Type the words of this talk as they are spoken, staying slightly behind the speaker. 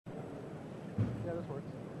Yeah, this works.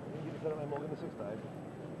 You can set up my Morgan the 6-5.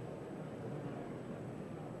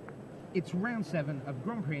 It's round 7 of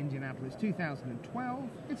Grand Prix Indianapolis 2012.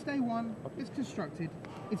 It's day 1. It's constructed.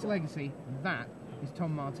 It's legacy. That is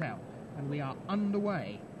Tom Martell. And we are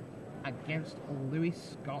underway against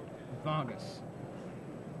Luis Scott-Vargas.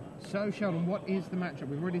 So, Sheldon, what is the matchup?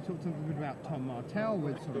 We've already talked a little bit about Tom Martell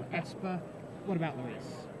with sort of Esper. What about Luis?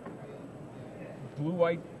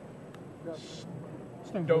 Blue-white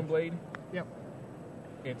Stone Blade. Yep.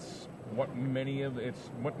 It's what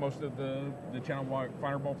most of the Channel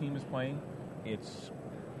Fireball team is playing. It's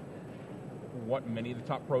what many of the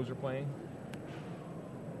top pros are playing.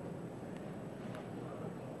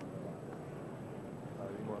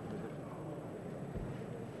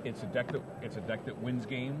 It's a deck that wins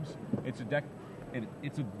games. It's a deck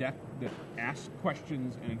that asks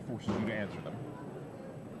questions and forces you to answer them.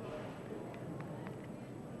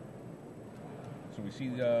 So we see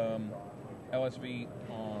the LSV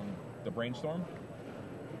on the Brainstorm.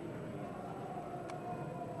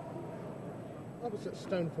 Opposite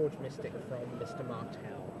Stoneforge Mystic from Mr.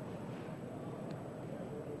 Martell.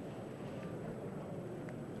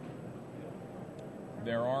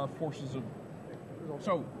 There are forces of...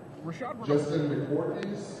 So, Rashad... Justin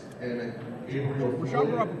McCourtney's and Gabriel Rashad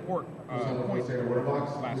brought up a point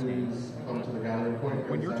last game. Come to the gathering point.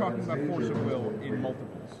 When you're talking about force of will in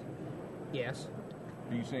multiples... Yes.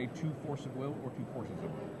 Do you say 2 force of will or 2 forces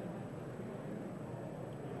of will?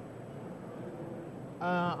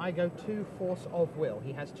 I go 2 force of will.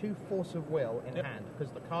 He has 2 force of will in hand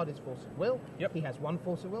because the card is force of will. Yep. He has 1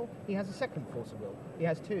 force of will. He has a 2nd force of will. He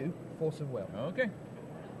has 2 force of will. Okay.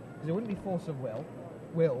 Because it wouldn't be force of wills,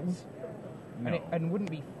 no. and it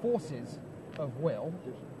wouldn't be forces of will.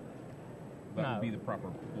 That would be the proper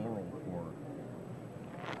plural for...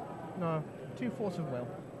 No, 2 force of will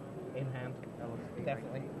in hand,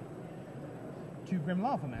 definitely. 2 Grim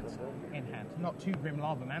Lavamancer in hand, not 2 Grim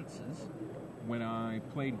Lavamancers. When I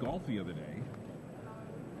played golf the other day,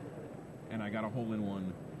 and I got a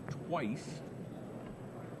hole-in-one twice...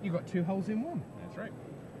 You got 2 holes in 1. That's right.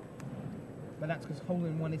 But that's because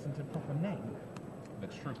hole-in-one isn't a proper name.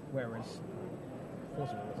 That's true. Whereas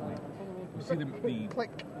force of will is You see the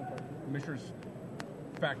click. Mishra's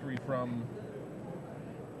factory from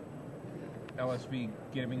LSV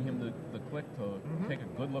giving him the click to take a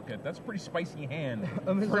good look at. That's a pretty spicy hand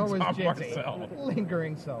for always Tom Jitty. Martell.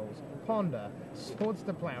 Lingering Souls, Ponder, Swords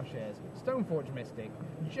to Plowshares, Stoneforge Mystic,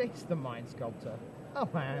 Jace the Mind Sculptor, a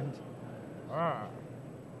land.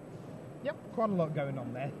 Yep, quite a lot going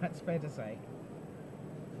on there, that's fair to say.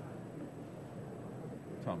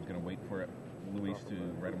 Tom's going to wait for Luis to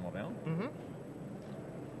write them all down. Mm-hmm.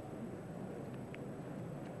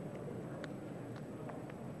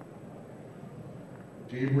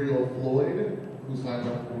 Gabriel Floyd, who signed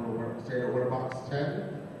up for Standard Winner Box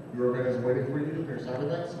 10. Your event is waiting for you. Your side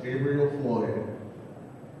events, Gabriel Floyd.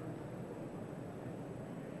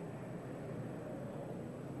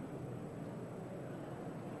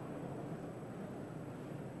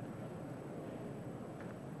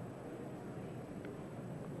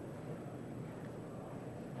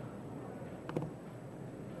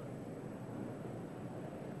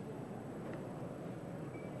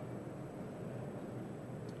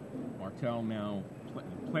 Martell now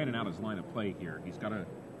planning out his line of play here. He's got to...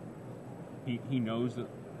 He knows that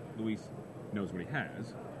Luis knows what he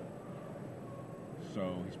has.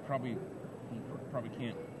 So he probably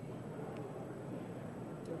can't...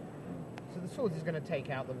 So the Swords is going to take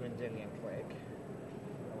out the Mendelian Click.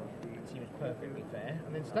 It seems perfectly fair.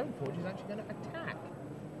 And then Stoneforge is actually going to attack.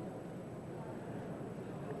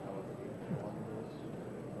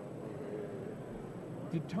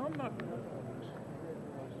 Did Tom not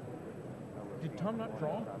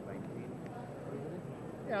draw?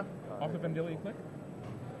 Yeah. Off the Vendilion Click?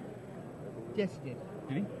 Yes, he did.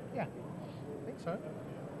 Did he? Yeah. I think so.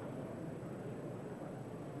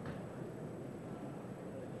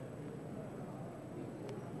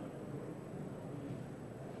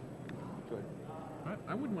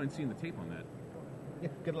 I wouldn't mind seeing the tape on that. Yeah,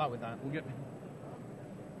 good luck with that. We'll get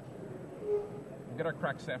our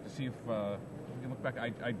crack staff to see if we can look back.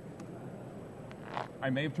 I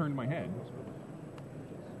may have turned my head.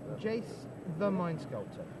 Jace the Mind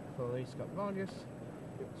Sculptor for Luis Scott-Vargas.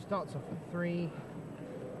 Starts off at 3.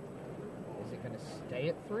 Is it going to stay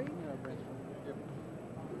at 3?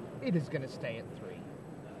 It is going to stay at 3.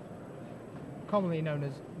 Commonly known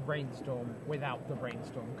as Brainstorm without the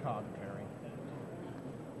Brainstorm card pairing.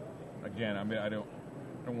 Again, I mean, I don't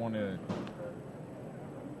want to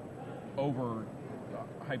over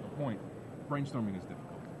hype a point. Brainstorming is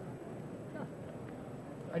difficult.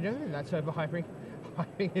 I don't think that's over hyping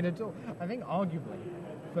describing it at all. I think arguably,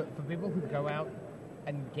 for people who go out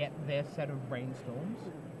and get their set of brainstorms,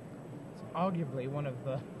 it's arguably one of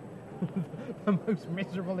the the most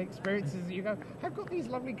miserable experiences. You go, I've got these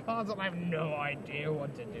lovely cards and I have no idea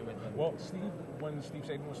what to do with them. Well, when Steve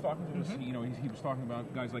Saban was talking to us, he was talking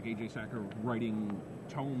about guys like AJ Sacker writing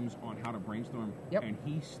tomes on how to brainstorm. Yep. And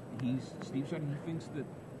Steve said he thinks that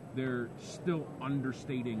they're still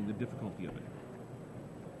understating the difficulty of it.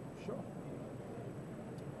 Sure.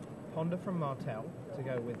 Honda from Martell to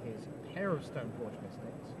go with his pair of Stoneforge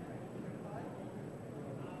Mystics.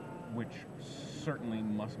 Which certainly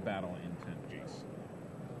must battle into Jace.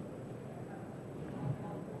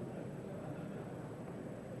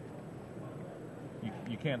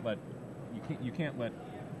 You can't let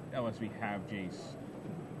LSV have Jace.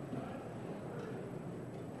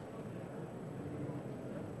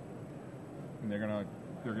 And they're gonna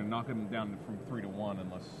knock him down from 3 to 1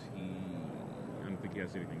 unless I don't think he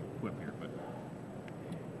has anything equipped here, but.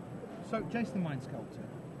 So Jace the Mind Sculptor.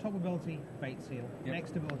 Top ability, Fate Seal. Yep.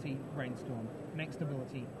 Next ability, Brainstorm. Next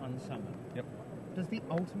ability, Unsummon. Yep. Does the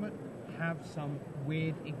ultimate have some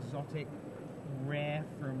weird, exotic, rare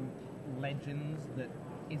from Legends that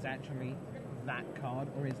is actually that card,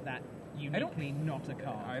 or is that uniquely not a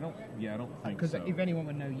card? I don't think Because so. if anyone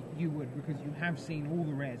would know, you would, because you have seen all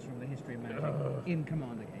the rares from the history of Magic in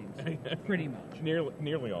Commander games, pretty much.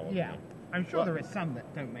 Nearly all of Yeah, them. I'm sure there is some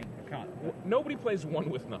that don't make the cut. Nobody plays one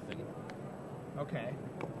with nothing. Okay.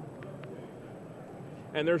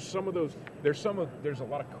 And there's a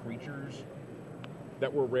lot of creatures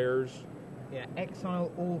that were rares. Yeah,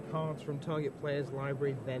 exile all cards from target player's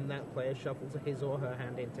library, then that player shuffles his or her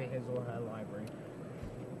hand into his or her library.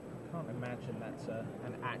 Can't imagine that's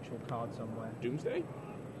an actual card somewhere. Doomsday?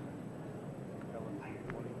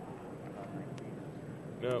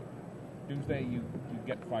 No. Doomsday, you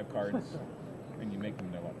get 5 cards and you make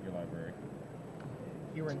them your library.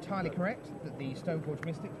 You were entirely correct that the Stoneforge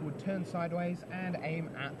Mystics would turn sideways and aim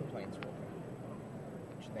at the Planeswalker,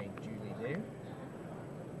 which they duly do.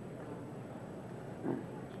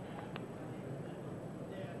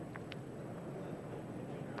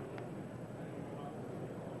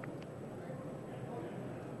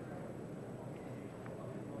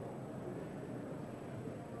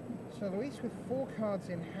 So Luis with 4 cards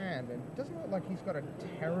in hand, and it doesn't look like he's got a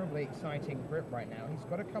terribly exciting grip right now. He's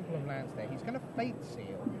got a couple of lands there. He's going to Fate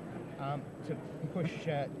Seal to push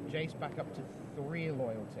Jace back up to 3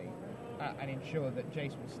 loyalty and ensure that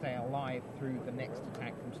Jace will stay alive through the next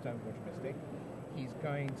attack from Stoneforge Mystic. He's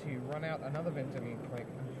going to run out another Vendilion Click,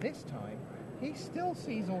 and this time he still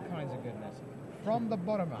sees all kinds of goodness. From the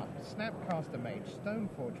bottom up, Snapcaster Mage,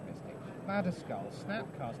 Stoneforge Mystic, Ladder Skull,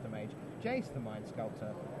 Snapcaster Mage, Jace the Mind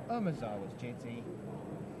Sculptor, Umazawa's Jitty.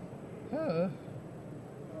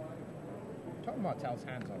 Tom Martell's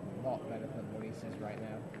hands are a lot better than Luis's right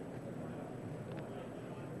now.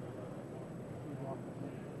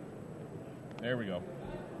 There we go.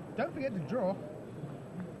 Don't forget to draw.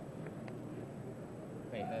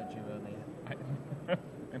 They heard you earlier.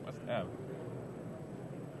 They must have.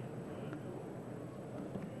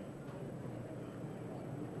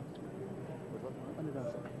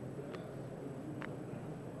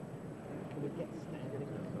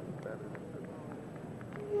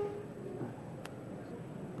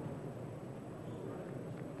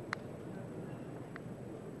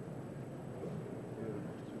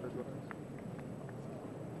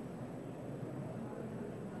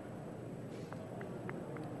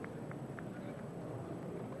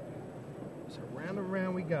 So round and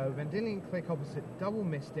round we go. Vendilion Click opposite Double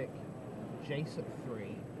Mystic, Jace at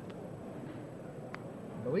 3.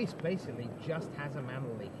 Luis basically just has a Mana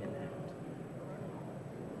Leak in hand.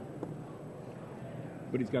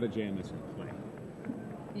 But he's got a JMS in play.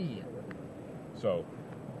 Yeah. So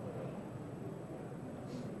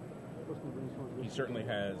he certainly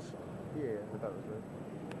has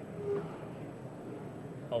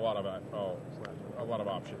a lot of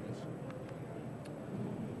options.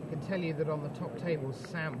 I can tell you that on the top table,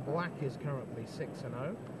 Sam Black is currently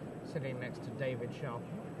 6-0, sitting next to David Sharp.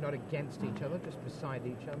 Not against each other, just beside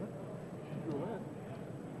each other.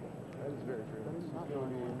 That is very true.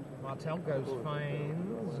 Martell goes,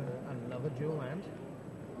 finds another dual land.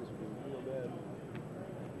 This would be real bad.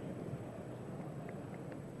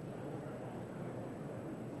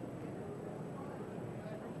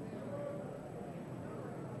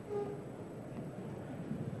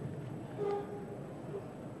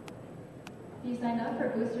 You signed up for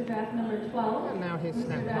booster draft number 12. And now here's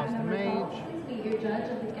Booster draft Snapcaster number 12. Mage. Please be your judge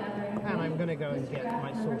of the gathering. And I'm going to go and Booster get draft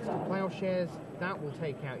my number Swords to 12. Plowshares. That will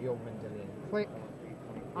take out your Vendilion Click.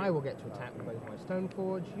 I will get to attack with both my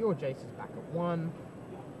Stoneforge. Your Jace is back at 1.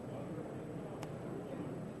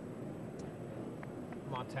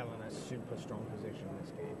 Martell in a super strong position in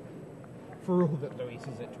this game. For all that Luis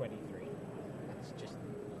is at 23. That's just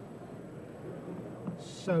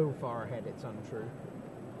so far ahead, it's untrue.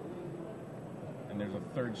 And there's a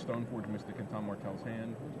third Stoneforge Mystic in Tom Martell's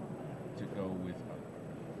hand to go with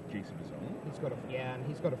a Jace of his own. He's got and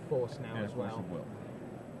he's got a force now And as a Force well. of Will.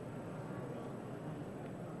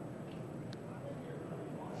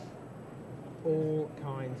 All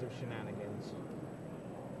kinds of shenanigans.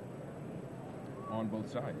 On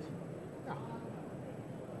both sides. Ah,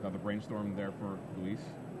 Another brainstorm there for Luis,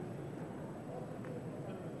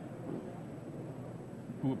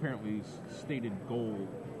 who apparently stated goal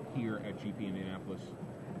here at GP Indianapolis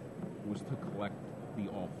was to collect the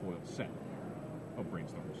all-foil set of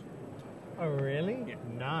brainstorms. oh really? Yeah.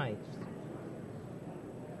 Nice.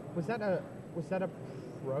 Was that a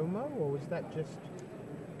promo, or was that just,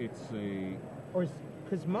 It's a or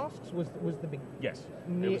because Masks was the big yes.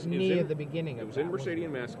 near the beginning of It was that, in wasn't Mercedes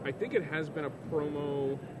Mask. I think it has been a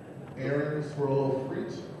promo. Aaron Swirl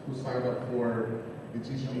Freet, who signed up for the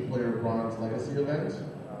TCG Player Bronze Legacy event,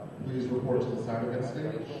 please report to the side event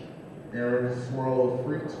stage. Aaron Swirl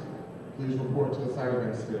Freet, please report to the side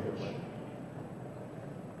event stage.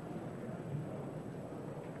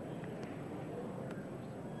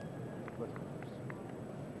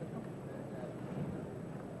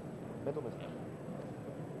 Mental mistake.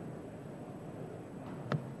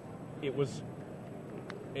 It was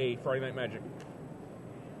a Friday Night Magic.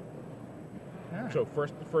 Ah. So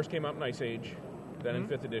first came out in Ice Age, then in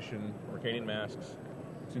 5th edition, Arcadian Masks.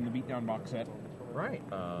 It's in the Beatdown box set. Right.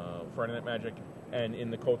 Friday Night Magic, and it's in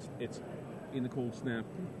the Cold Snap,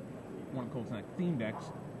 one of the Cold Snap theme decks,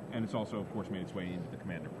 and it's also, of course, made its way into the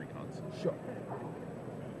Commander precons. Sure.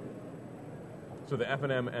 So the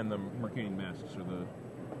FNM and the Mercadian Masks are the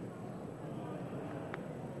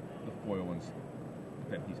foil ones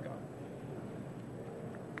that he's got.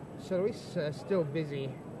 So Luis still busy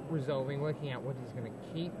resolving, working out what he's going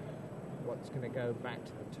to keep, what's going to go back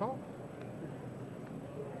to the top.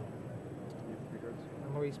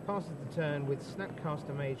 And Luis passes the turn with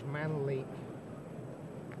Snapcaster Mage, Mana Leak,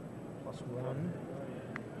 +1.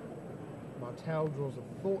 Martell draws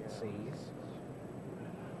a Thoughtseize.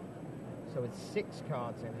 So with 6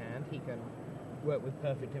 cards in hand, he can work with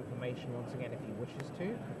Perfect Information once again if he wishes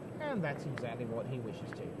to. And that's exactly what he wishes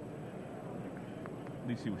to. At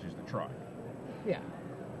least he wishes to try. Yeah.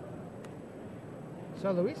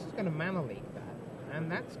 So Luis is going to Mana Leak that,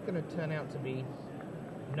 and that's going to turn out to be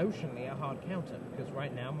notionally a hard counter, because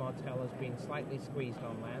right now Martell has been slightly squeezed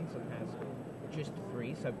on lands and has just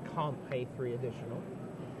 3, so can't pay 3 additional.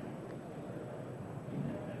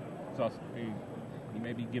 So he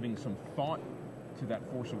may be giving some thought to that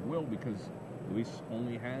Force of Will, because Luis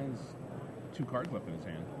only has 2 cards left in his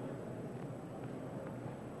hand.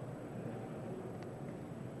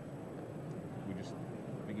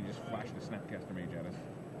 I think he just flashed the Snapcaster Mage at us.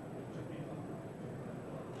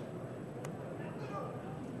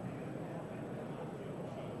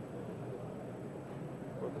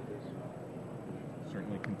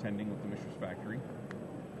 Certainly contending with the Mishra's Factory.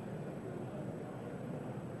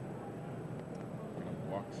 Gonna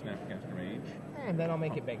block Snapcaster Mage. And then I'll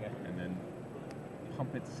make it bigger. And then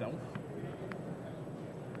pump itself.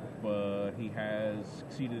 But he has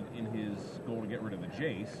succeeded in his goal to get rid of the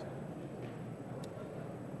Jace.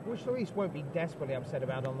 Which Luis won't be desperately upset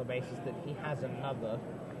about on the basis that he has another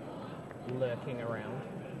lurking around.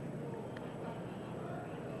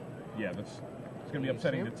 Yeah, it's going to be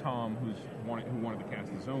upsetting to Tom, who wanted to cast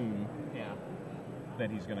his own. Yeah. That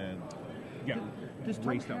he's going to get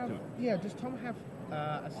raced up to it. Yeah, does Tom have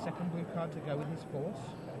a second blue card to go with his force?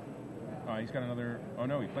 He's got another... Oh,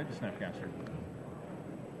 no, he played the Snapcaster.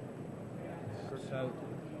 So...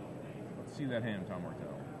 Let's see that hand, Tom Martell.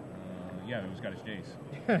 Yeah, he's got his Jace.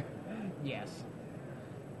 Yes.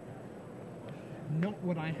 Not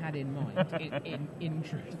what I had in mind, in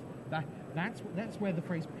truth. That's where the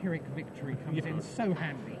phrase Pyrrhic victory comes in so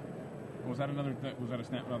handy. Was that another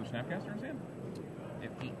Snapcaster in his hand?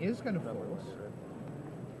 If he is going to force...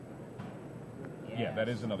 Yes. Yeah, that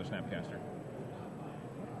is another Snapcaster.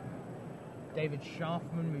 David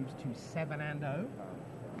Schaffman moves to 7 and 0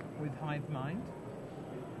 with Hive Mind.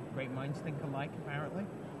 Great minds think alike, apparently.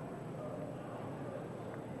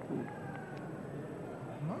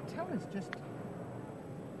 Martell is just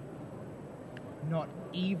not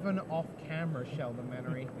even off camera, Sheldon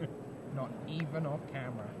Menery. Not even off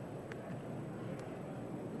camera.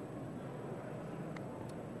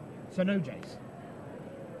 So no Jace.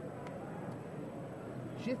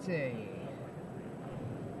 Shitty.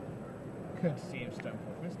 Courtesy of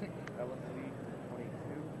Stoneforge Mystic. LSC 22.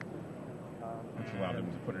 Which allowed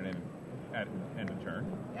him to put it in at end of turn.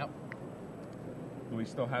 Yep. Luis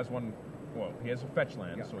still has one. Well, he has a fetch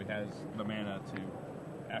land, Yep. so he has the mana to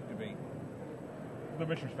activate the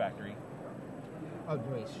Mishra's Factory. Oh,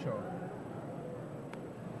 Luis, sure.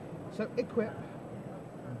 So equip,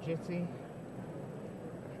 Jitty.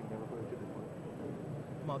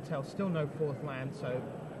 Martell still no 4th land, so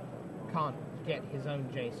can't get his own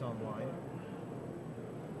Jace online.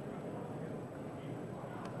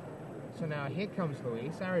 So now here comes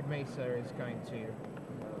Luis. Arid Mesa is going to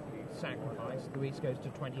sacrifice. Luis goes to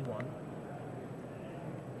 21.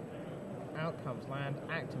 Out comes land,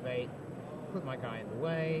 activate, put my guy in the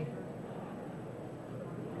way.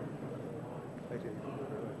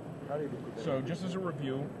 So just as a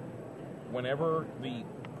review, whenever the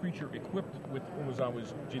creature equipped with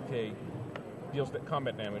Umezawa's GT deals that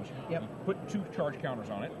combat damage, Yep. you put 2 charge counters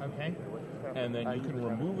on it, Okay. and then you can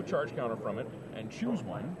remove a charge counter from it and choose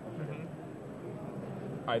one.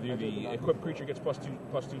 Either the equipped creature gets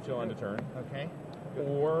 +2 till end of turn, Okay.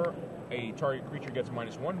 or a target creature gets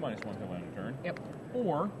 -1/-1 till end of turn, Yep.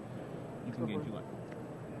 or you can gain 2 life.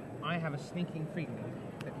 I have a sneaking feeling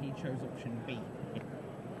that he chose option B.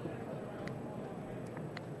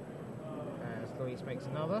 As Luis makes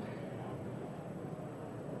another.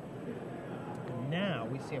 And now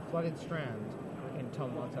we see a Flooded Strand in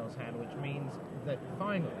Tom Martell's hand, which means that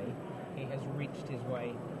finally he has reached his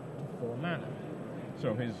way to 4 mana.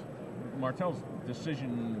 So Martell's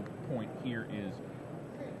decision point here is,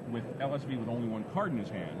 with LSV with only 1 card in his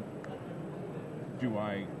hand, do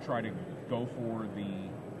I try to go for the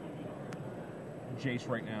Jace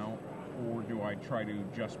right now, or do I try to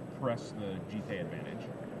just press the GT advantage?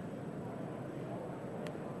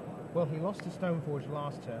 Well, he lost to Stoneforge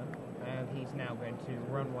last turn, and he's now going to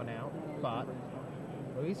run one out, but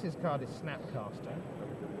Luis's card is Snapcaster.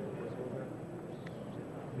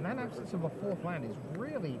 And that absence of a 4th land is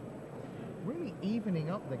really evening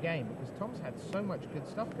up the game, because Tom's had so much good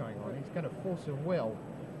stuff going on. He's going to force of will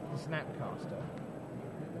the Snapcaster.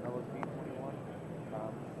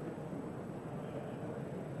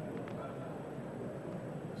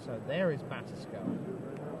 So there is Batterskull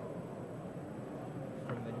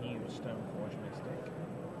from the new Stoneforge Mystic.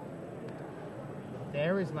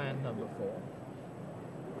 There is land number 4.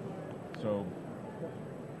 So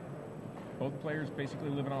both players basically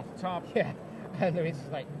living off the top. Yeah, and Luis is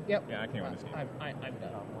like, yep. Yeah, I can't win this game. I'm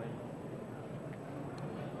done.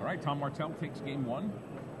 All right, Tom Martell takes game 1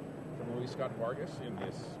 from Luis Scott-Vargas in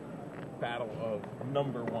this battle of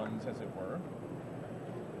number 1s, as it were.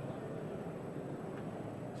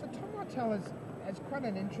 So Tom Martell has quite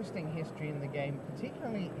an interesting history in the game,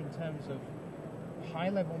 particularly in terms of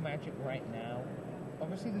high-level Magic right now.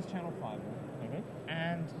 Obviously, there's Channel 5,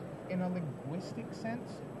 and in a linguistic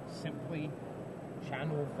sense, simply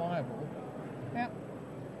Channel 5. Yeah,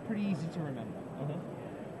 pretty easy to remember.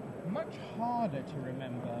 Much harder to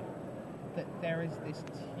remember that there is this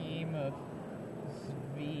team of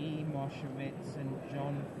Zvi Moshevitz and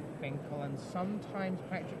John Finkel, and sometimes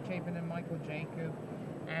Patrick Chapin and Michael Jacob,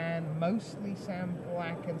 and mostly Sam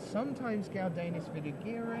Black, and sometimes Galdanis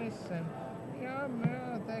Vidugiris, and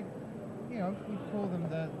they're, we call them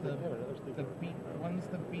the beach, one's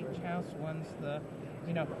the beach house, one's the,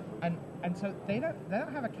 and so they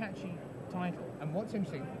don't have a catchy title. And what's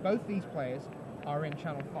interesting, both these players are in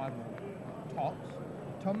Channel 5 tops.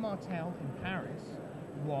 Tom Martell in Paris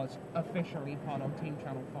was officially part of Team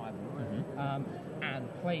Channel 5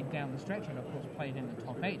 and played down the stretch, and of course played in the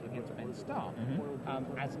top 8 against Ben Starr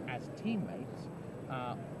as teammates.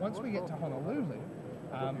 Once we get to Honolulu,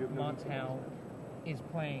 Martell is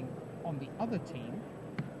playing on the other team,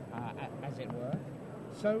 as it were.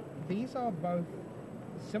 So these are both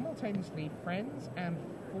simultaneously friends and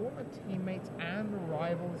former teammates and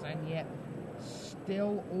rivals, and yet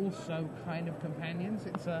still also kind of companions.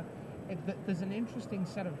 There's an interesting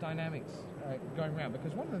set of dynamics going around,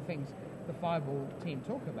 because one of the things the Fireball team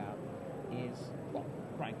talk about is, well,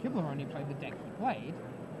 Brian Kibler only played the deck he played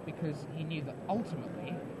because he knew that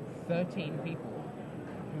ultimately 13 people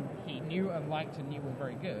who he knew and liked and knew were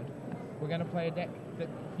very good were going to play a deck that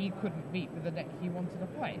he couldn't beat with the deck he wanted to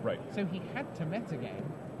play. Right. So he had to metagame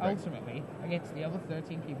ultimately against the other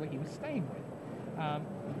 13 people he was staying with.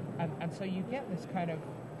 And so you get this kind of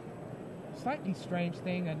slightly strange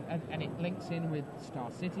thing, and it links in with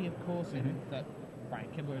Star City, of course, in that Brian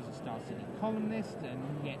Kibler is a Star City columnist, and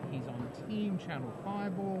yet he's on Team Channel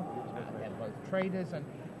Fireball. They're both traders, and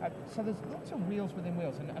so there's lots of wheels within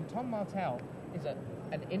wheels. And Tom Martell is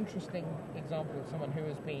an interesting example of someone who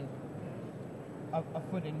has been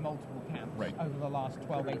afoot in multiple camps over the last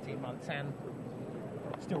 12, 18 months, and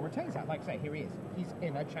still retains that. Like I say, here he is. He's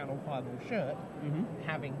in a Channel 5 shirt,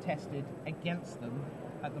 having tested against them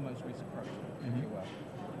at the most recent Pro Tour, if you will.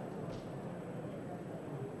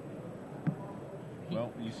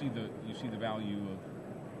 Well, you see the value of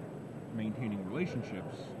maintaining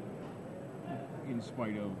relationships in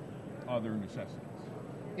spite of other necessities.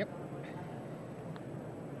 Yep.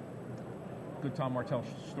 Good Tom Martell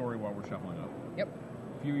story while we're shuffling up. Yep.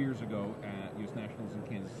 A few years ago at U.S. Nationals in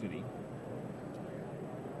Kansas City.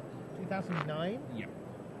 2009? Yep.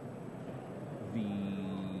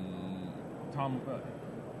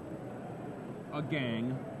 A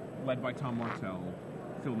gang led by Tom Martell,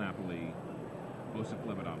 Phil Napoli, Osip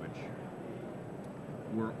Levitovich,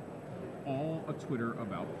 were all a Twitter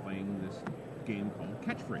about playing this game called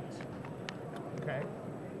Catchphrase. Okay.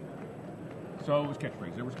 So it was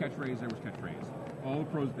catchphrase. There was catchphrase. All the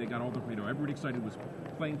pros, they got all the, everybody excited was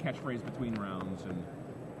playing catchphrase between rounds. And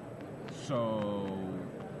so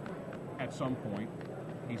at some point,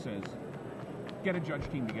 he says, get a judge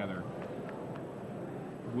team together.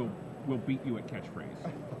 We'll beat you at catchphrase.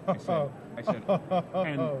 I said,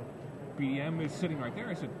 and BDM is sitting right there.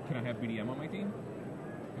 I said, can I have BDM on my team?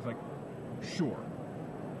 He's like, sure.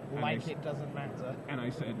 Like it doesn't matter. And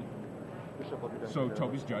I said, so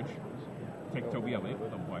Toby's judge. Take Toby Elliott,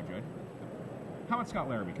 double wide judge. How about Scott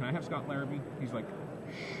Larrabee? Can I have Scott Larrabee? He's like,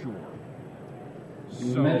 sure.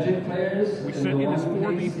 So we sit in this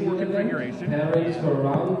 4v4 configuration,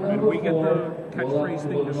 and we get the catchphrase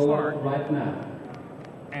thing to start. Right now.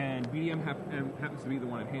 And BDM happens to be the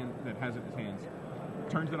one that has it in his hands.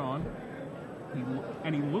 Turns it on,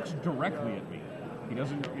 and he looks directly at me. He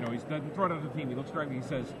doesn't, he doesn't throw it out of the team. He looks directly. He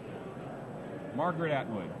says, Margaret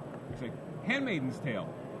Atwood. He's like, Handmaiden's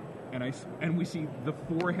Tale. And we see the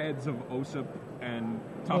foreheads of Osip and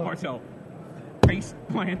Tom Martell face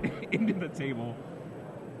plant into the table,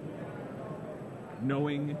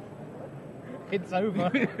 knowing it's over.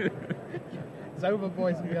 It's over,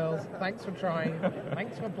 boys and girls. Thanks for trying.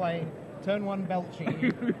 Thanks for playing. Turn one belt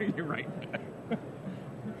cheating. You're right.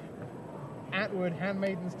 Atwood,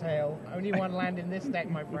 Handmaiden's Tale. Only one land in this deck,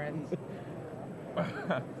 my friends.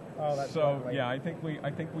 Oh, that's so lovely. yeah. I think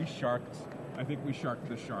we sharked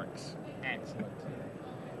the sharks. Excellent.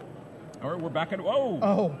 All right, we're back at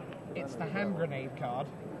Oh, it's the hand grenade card.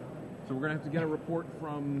 So we're gonna have to get a report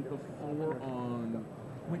from the floor on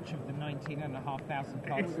which of the 19,500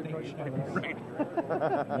 cards they chose. Right.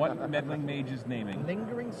 What meddling mage is naming?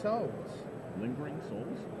 Lingering Souls. Lingering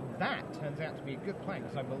Souls? That turns out to be a good plan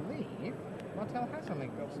because I believe Martell has a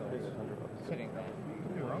Lingering Souls sitting there.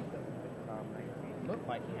 Could be wrong. Looked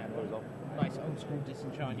like he had a nice old school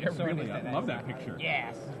disenchant. Yeah, really. I love that picture.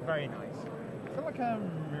 Yes, very nice. I feel like a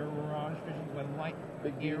Mirage Vision with light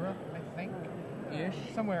era, I think.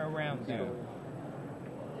 Ish. Somewhere around there.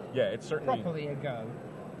 Yeah, it's certainly properly a go.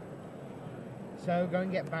 So go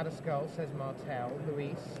and get Batterskull, says Martell.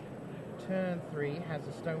 Luis, turn 3 has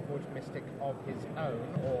a Stoneforge Mystic of his own,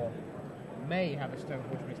 or may have a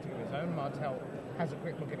Stoneforge Mystic of his own. Martell has a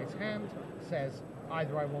quick look at his hand, says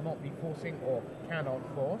either I will not be forcing or cannot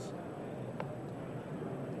force.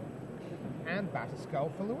 And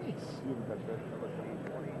Batterskull for Luis.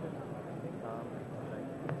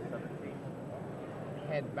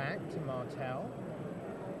 Head back to Martell.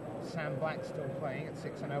 Sam Black still playing at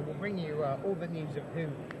 6-0. We'll bring you all the news of who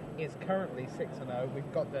is currently 6-0.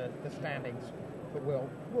 We've got the standings, but we'll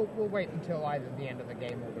wait until either the end of the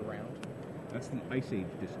game or the round. That's the Ice Age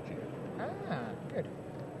disenchant. Ah, good.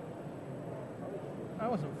 I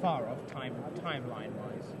wasn't far off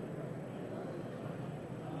timeline-wise.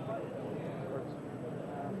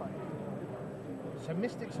 So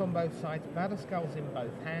Mystics on both sides, Batterskulls in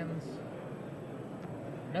both hands.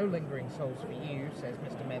 No Lingering Souls for you, says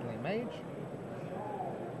Mr. Meddling Mage.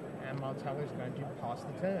 And Martell is going to pass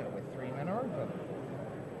the turn with 3 mana open.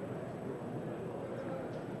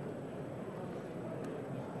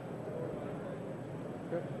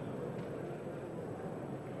 Good.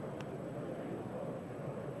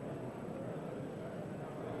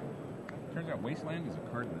 Turns out Wasteland is a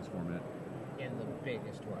card in this format. In the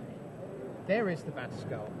biggest way. There is the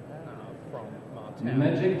Batterskull from Martell.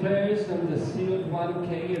 Magic players in the sealed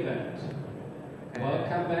 1K event.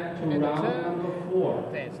 Welcome back to round number 4.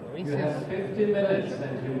 There's Luis. You have 50 minutes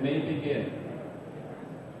and you may begin.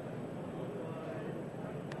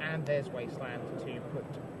 And there's Wasteland to put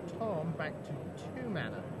Tom back to 2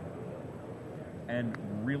 mana. And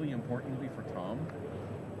really importantly for Tom,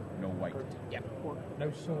 no white. Yep.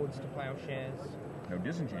 No Swords to Plowshares. No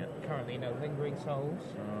disenchant. Currently no Lingering Souls.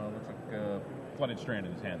 Looks like a Flooded Strand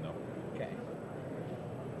in his hand, though. Okay.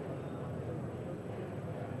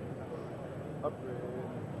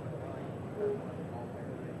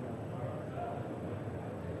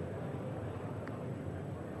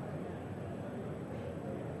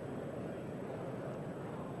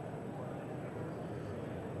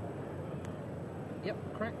 Yep,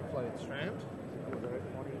 crack floated strand.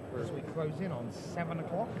 As we close in on 7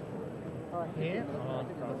 o'clock here on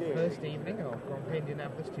the first evening of Grand Prix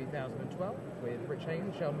Indianapolis 2012 with Rich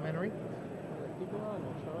Hayden, Sheldon Menery,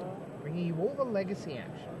 bringing you all the legacy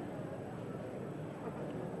action.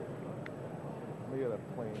 We got a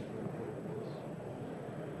plane.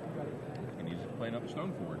 You can use it playing up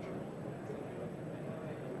Stoneforge.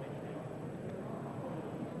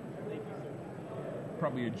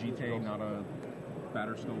 Probably a GT, not a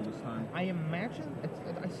batter skull this time. I imagine,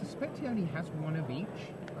 I suspect he only has one of each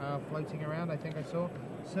floating around. I think I saw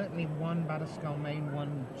certainly one batter skull main,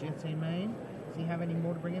 one GT main. Does he have any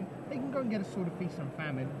more to bring in? They can go and get a sort of feast and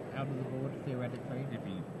famine out of the board theoretically.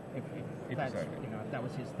 If that's, you know, if that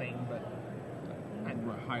was his thing, but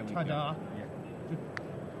highly ta-da. Yeah.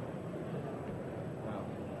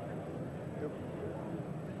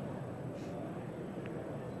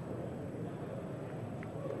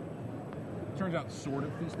 Turns out sort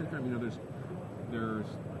of feast and famine. You know, there's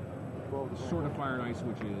sort of fire and ice,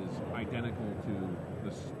 which is identical to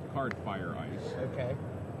the card fire ice. Okay.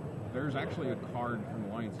 There's actually a card from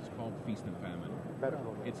Alliance. It's called Feast and Famine.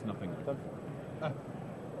 It's nothing like that.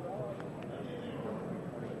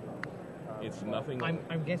 It's nothing.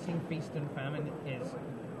 I'm guessing Feast and Famine is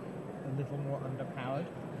a little more underpowered.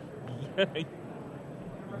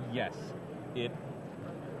 Yes,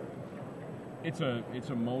 it's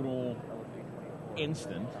a modal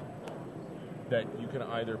instant that you can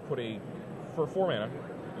either put for 4 mana,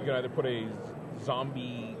 you can either put a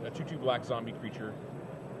 2/2 black zombie creature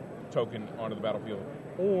token onto the battlefield,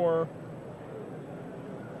 or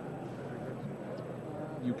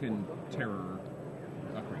you can terror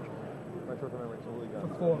a creature. For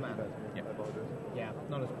 4 mana. Yeah. Yeah,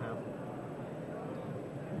 not as powerful.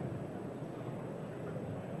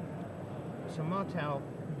 So Martell,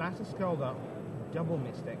 Batter Skulled Up, Double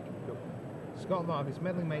Mystic. Scott-Vargas,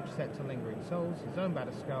 Meddling Mage set to Lingering Souls, his own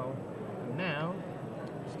Batter Skull. And now,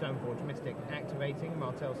 Stoneforge Mystic activating.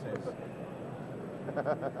 Martell says,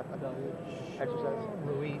 Exercise.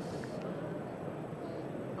 Ruiz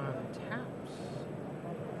untaps.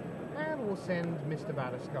 And we'll send Mr.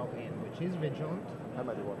 Batter Skull in, which is Vigilant. I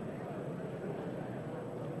might do one.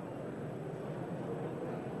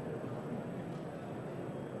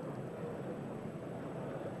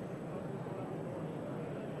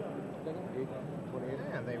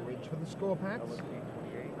 Yeah, they reach for the score packs.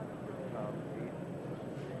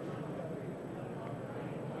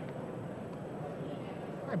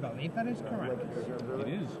 I believe that is correct. It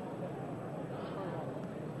is.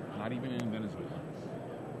 Not even in Venezuela.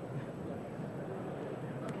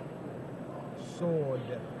 Sword.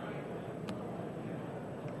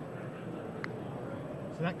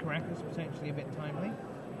 So that correct is potentially a bit timely.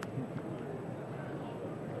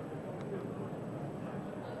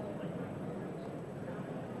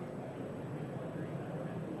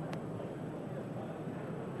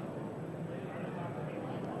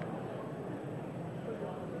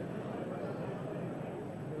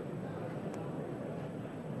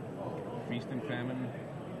 Feast and Famine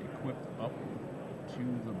equipped up to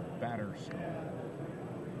the Batter Skull.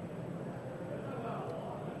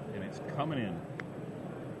 And it's coming in.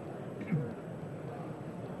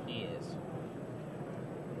 Yes.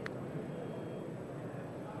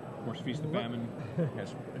 Of course, Feast and Famine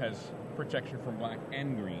has protection from black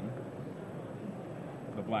and green.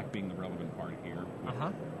 The black being the relevant part here.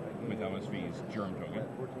 Uh-huh. With LSV's Germ token.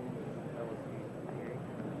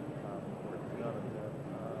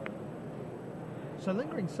 So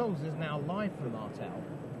Lingering Souls is now live for Martell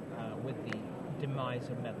with the demise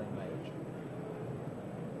of Meddling Mage.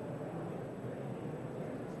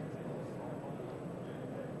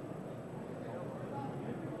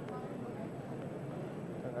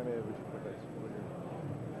 I mean, we should put this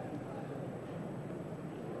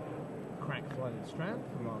Crack Flooded Strand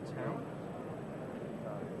for Martell.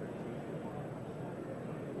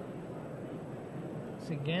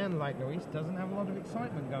 So again, like Luis, doesn't have a lot of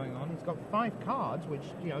excitement going on. He's got 5 cards, which,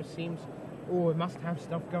 you know, seems, it must have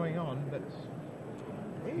stuff going on, but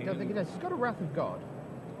I don't think it does. He's got a Wrath of God.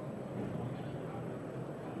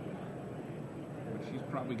 Which he's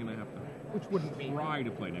probably going to have to Which wouldn't be... try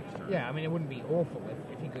to play next turn. Yeah, I mean, it wouldn't be awful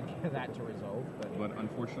if he could get that to resolve, But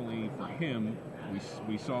unfortunately for him,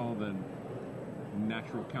 we saw the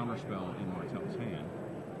natural counterspell in Martell's hand.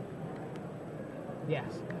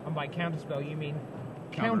 Yes, and by counterspell you mean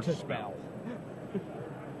Counterspell.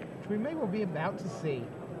 which we may well be about to see.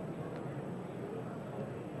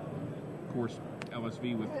 Of course,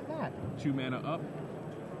 LSV with Look at that. 2 mana up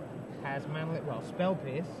Has Manlet, well, Spell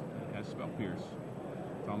Pierce. has Spell Pierce.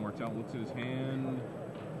 Tom Martell looks at his hand.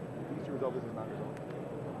 to resolve this is not resolved.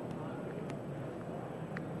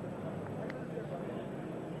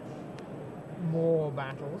 more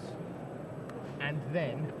battles, and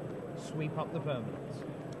then sweep up the permanents.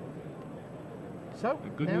 So, The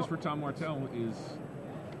good now, news for Tom Martell is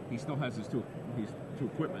he still has his two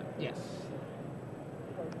equipment yes.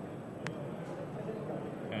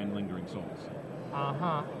 and Lingering Souls.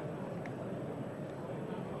 Uh-huh.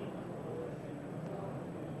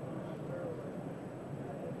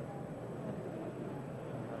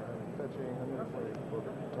 Fetching, I'm going to play for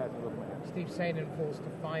attacking with my hands. Steve Sadin falls to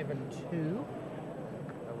 5 and 2.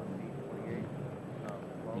 That would be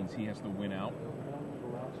 28. Means he has to win out.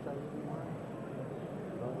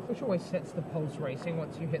 Which always sets the pulse racing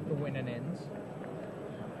once you hit the win and ends.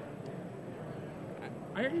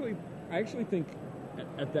 I actually think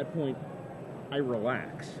at that point I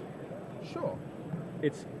relax. Sure.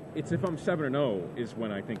 It's if I'm 7-0 is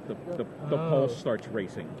when I think the pulse starts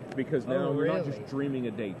racing, because now you're not just dreaming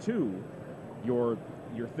a day 2, you're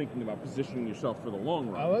thinking about positioning yourself for the long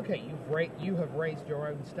run. Oh, okay. You have raised your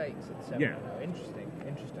own stakes at 7. Yeah. Interesting.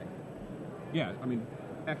 Yeah, I mean,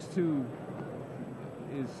 X2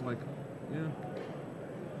 is like, yeah,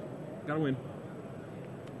 gotta win.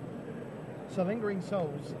 So Lingering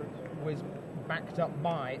Souls was backed up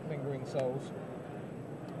by Lingering Souls.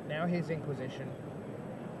 Now here's Inquisition.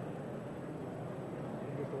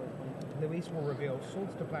 Luis will reveal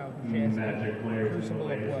Swords to Plowshares, Magic Players in the Crucible of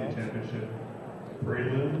Legacy Worlds. Championship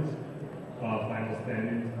prelims. Final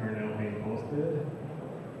standings are now being posted.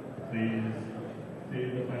 Please see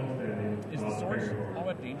the final standings. Is the swords all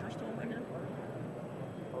that dangerous to him right here?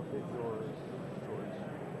 I'll take yours, George.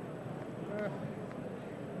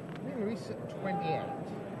 I think Luis at 28.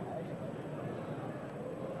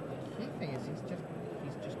 The key thing is he's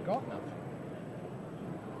just got nothing.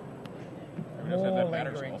 He does have More that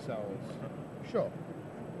batter Lingering skull. Souls. Sure.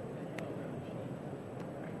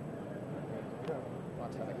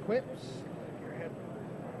 Martell equips.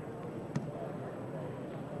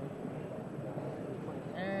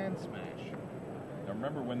 And smash. Now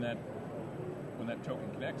remember, when that token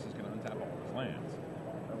connects, he's going to untap all of his lands.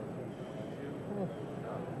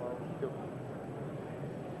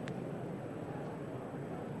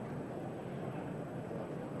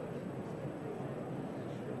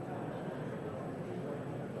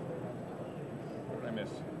 I miss.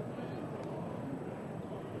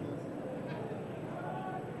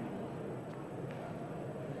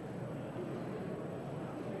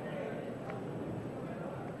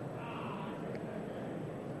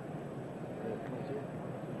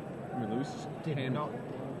 I mean, Lewis Did can not.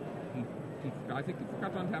 I think he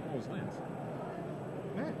forgot to untap all his lands.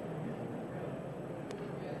 Yeah.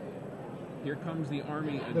 Here comes the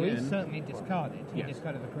army Luis again. certainly discarded. He Yes.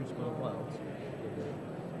 discarded the Crucible of Worlds.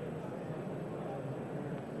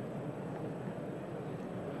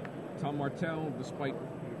 Tom Martell, despite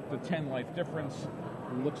the 10 life difference,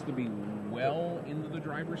 looks to be well into the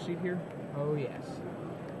driver's seat here. Oh, yes.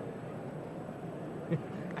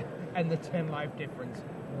 And the 10 life difference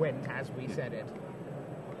went as we said it.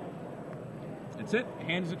 That's it.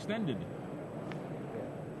 Hands extended.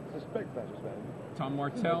 Suspect that's just bad. Tom Layer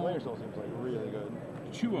Martell, Soul seems like really good.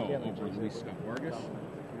 2-0 over Luis Scott-Vargas.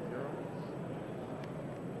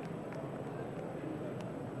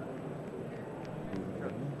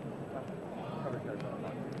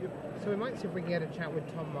 So we might see if we can get a chat with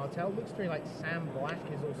Tom Martell. Looks to me like Sam Black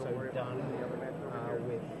is also done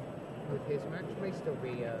with his match. May still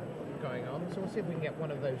be going on. So we'll see if we can get one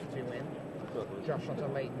of those two in. Josh Otter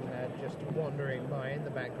Layton just wandering by in the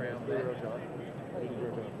background there.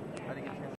 I think it's